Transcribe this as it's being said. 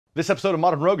This episode of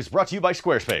Modern Rogue is brought to you by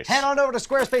Squarespace. Head on over to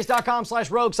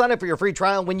squarespace.com/rogue, sign up for your free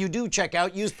trial, and when you do check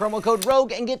out, use promo code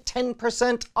ROGUE and get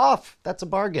 10% off. That's a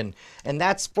bargain. And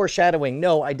that's foreshadowing.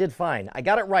 No, I did fine. I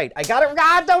got it right. I got it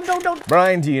right. Don't.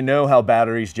 Brian, do you know how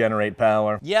batteries generate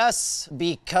power? Yes,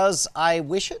 because I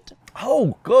wish it.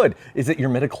 Oh, good. Is it your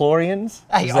midichlorians?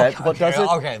 Is that what does it?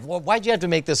 Okay, well, why'd you have to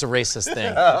make this a racist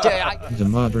thing? The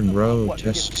Modern Rogue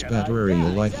tests battery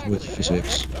life with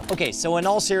physics. Okay, so in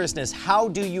all seriousness, how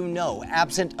do you know,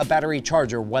 absent a battery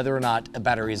charger, whether or not a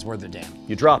battery is worth a damn?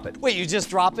 You drop it. Wait, you just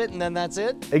drop it and then that's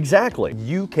it? Exactly.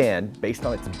 You can, based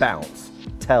on its bounce,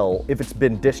 tell if it's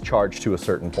been discharged to a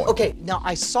certain point. Okay, now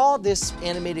I saw this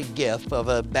animated GIF of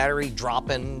a battery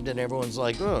dropping and everyone's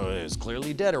like, oh, it's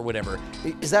clearly dead or whatever.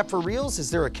 Is that for reals? Is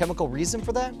there a chemical reason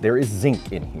for that? There is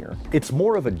zinc in here. It's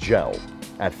more of a gel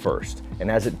at first, and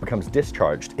as it becomes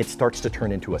discharged, it starts to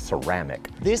turn into a ceramic.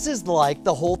 This is like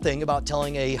the whole thing about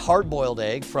telling a hard-boiled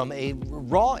egg from a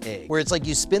raw egg, where it's like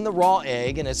you spin the raw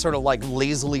egg and it sort of like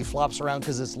lazily flops around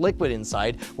because it's liquid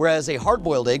inside, whereas a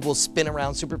hard-boiled egg will spin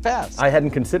around super fast. I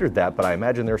hadn't considered that, but I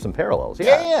imagine there are some parallels.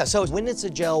 Yeah. So when it's a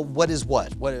gel, what is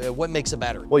what? What makes a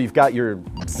battery? Well, you've got your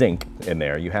zinc in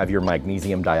there. You have your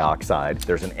magnesium dioxide.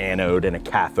 There's an anode and a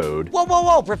cathode.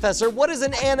 Whoa, Professor. What is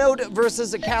an anode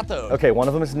versus a cathode? Okay, one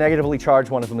of them is negatively charged,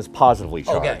 one of them is positively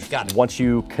charged. Okay, got it. Once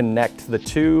you connect the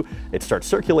two, it starts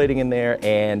circulating in there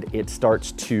and it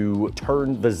starts to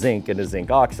turn the zinc into zinc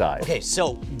oxide. Okay,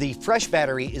 so the fresh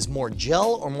battery is more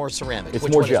gel or more ceramic? It's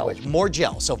which more one gel. Is which? More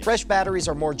gel. So fresh batteries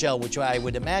are more gel, which I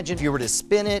would imagine if you were to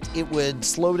spin it, it would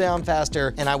slow down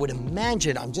faster. And I would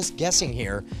imagine, I'm just guessing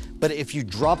here, but if you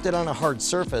dropped it on a hard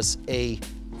surface, a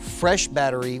fresh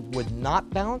battery would not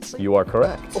bounce? You are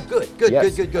correct. Oh, good.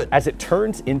 Yes. Good. As it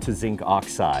turns into zinc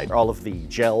oxide, all of the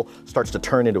gel starts to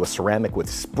turn into a ceramic with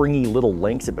springy little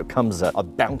links. It becomes a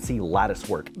bouncy lattice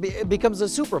work. It becomes a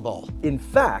super ball. In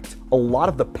fact, a lot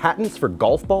of the patents for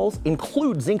golf balls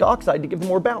include zinc oxide to give them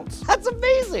more bounce. That's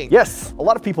amazing. Yes, a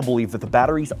lot of people believe that the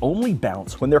batteries only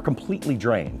bounce when they're completely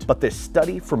drained. But this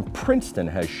study from Princeton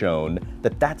has shown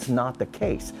that that's not the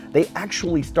case. They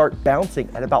actually start bouncing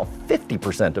at about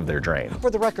 50% of their drain.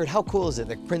 For the record, how cool is it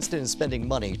that Princeton is spending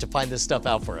money to find this stuff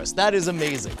out for us? That is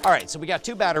amazing. All right, so we got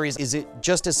two batteries. Is it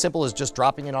just as simple as just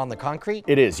dropping it on the concrete?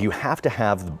 It is. You have to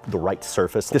have the right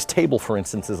surface. This table, for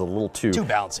instance, is a little too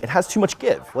bouncy. It has too much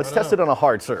give. Let's test it on a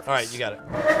hard surface. All right, you got it.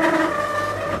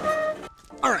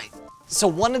 All right. So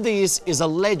one of these is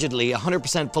allegedly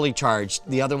 100% fully charged.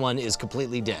 The other one is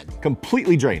completely dead.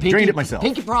 Completely drained. Drained it myself.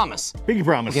 Pinky promise. Pinky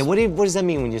promise. Okay, what does that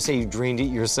mean when you say you drained it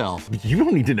yourself? You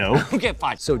don't need to know. Okay,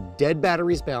 fine. So dead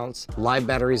batteries bounce, live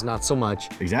batteries not so much.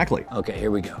 Exactly. Okay,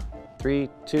 here we go. 3,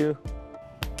 2.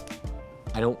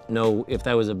 I don't know if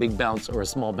that was a big bounce or a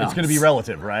small bounce. It's gonna be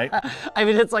relative, right? I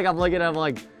mean, it's like I'm looking at it, I'm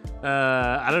like,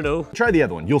 I don't know. Try the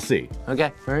other one, you'll see.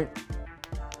 Okay, all right.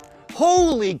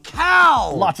 Holy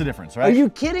cow! Lots of difference, right? Are you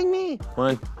kidding me?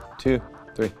 1, 2,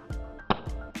 3.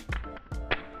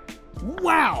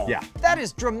 Wow! Yeah. That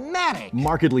is dramatic.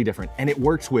 Markedly different, and it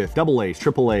works with AA's,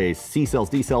 AAA's, C cells,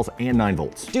 D cells, and 9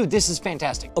 volts. Dude, this is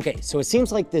fantastic. Okay, so it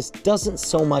seems like this doesn't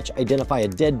so much identify a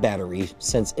dead battery,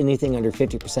 since anything under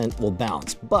 50% will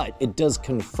bounce, but it does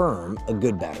confirm a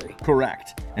good battery.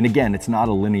 Correct. And again, it's not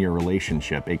a linear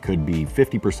relationship. It could be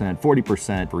 50%,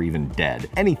 40%, or even dead.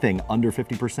 Anything under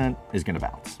 50% is gonna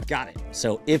bounce. Got it.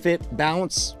 So if it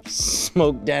bounce,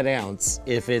 smoke dead ounce.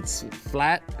 If it's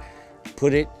flat,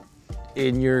 put it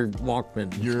in your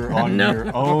Walkman. You're on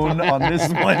your own on this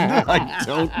one. I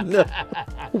don't know.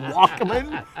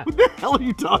 Walkman? What the hell are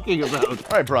you talking about? All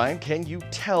right, Brian, can you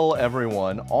tell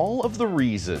everyone all of the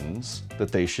reasons that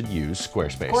they should use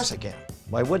Squarespace? Of course I can.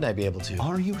 Why wouldn't I be able to?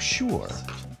 Are you sure?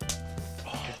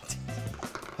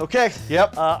 Okay,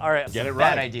 yep. All right, Get it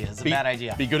bad right. idea. It's a bad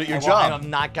idea. Be good at your I'm job.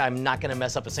 not gonna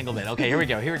mess up a single bit. Okay, here we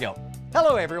go.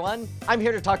 Hello everyone, I'm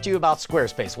here to talk to you about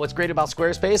Squarespace. What's great about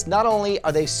Squarespace, not only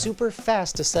are they super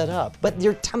fast to set up, but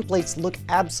your templates look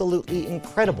absolutely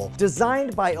incredible.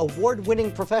 Designed by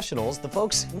award-winning professionals, the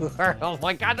folks who are, oh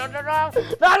my God, no, cut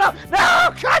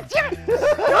it!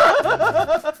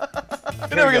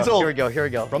 Here we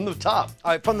go. From the top.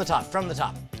 All right, from the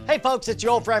top. Hey folks, it's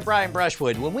your old friend Brian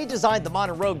Brushwood. When we designed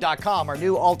themodernrogue.com, our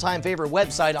new all-time favorite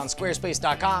website on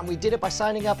squarespace.com, we did it by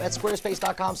signing up at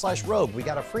squarespace.com/rogue. We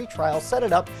got a free trial, set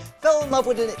it up, fell in love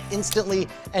with it instantly,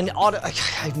 and God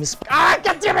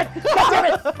damn it!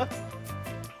 What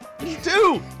do you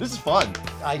do? This is fun.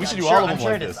 We should do all of them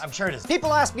like this. I'm sure it is.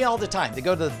 People ask me all the time. They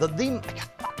go to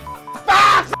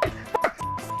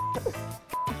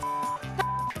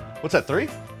What's that, 3?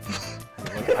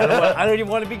 I don't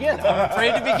even want to begin. I'm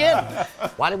afraid to begin.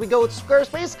 Why did we go with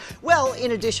Squarespace? Well,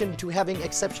 in addition to having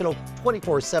exceptional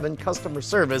 24/7 customer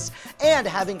service and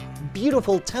having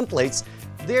beautiful templates,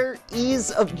 their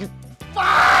ease of use.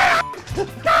 God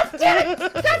damn it!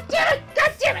 God damn it!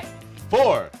 God damn it!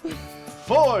 Four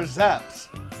zaps.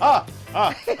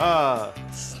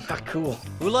 Not cool.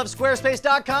 Who loves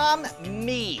Squarespace.com?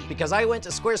 Me. Because I went to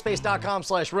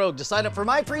squarespace.com/rogue to sign up for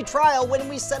my free trial when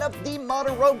we set up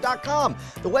themodernrogue.com.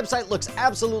 The website looks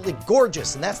absolutely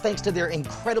gorgeous, and that's thanks to their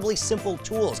incredibly simple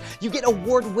tools. You get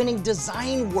award-winning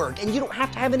design work, and you don't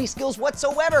have to have any skills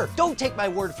whatsoever. Don't take my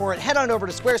word for it. Head on over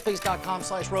to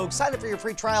squarespace.com/rogue, sign up for your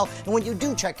free trial, and when you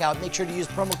do check out, make sure to use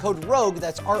promo code ROGUE,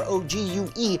 that's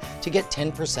ROGUE, to get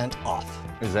 10% off.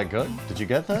 Is that good? Did you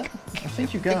get that? I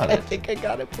think you got it. I think I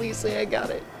got it. Please say I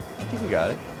got it. I think you got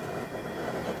it.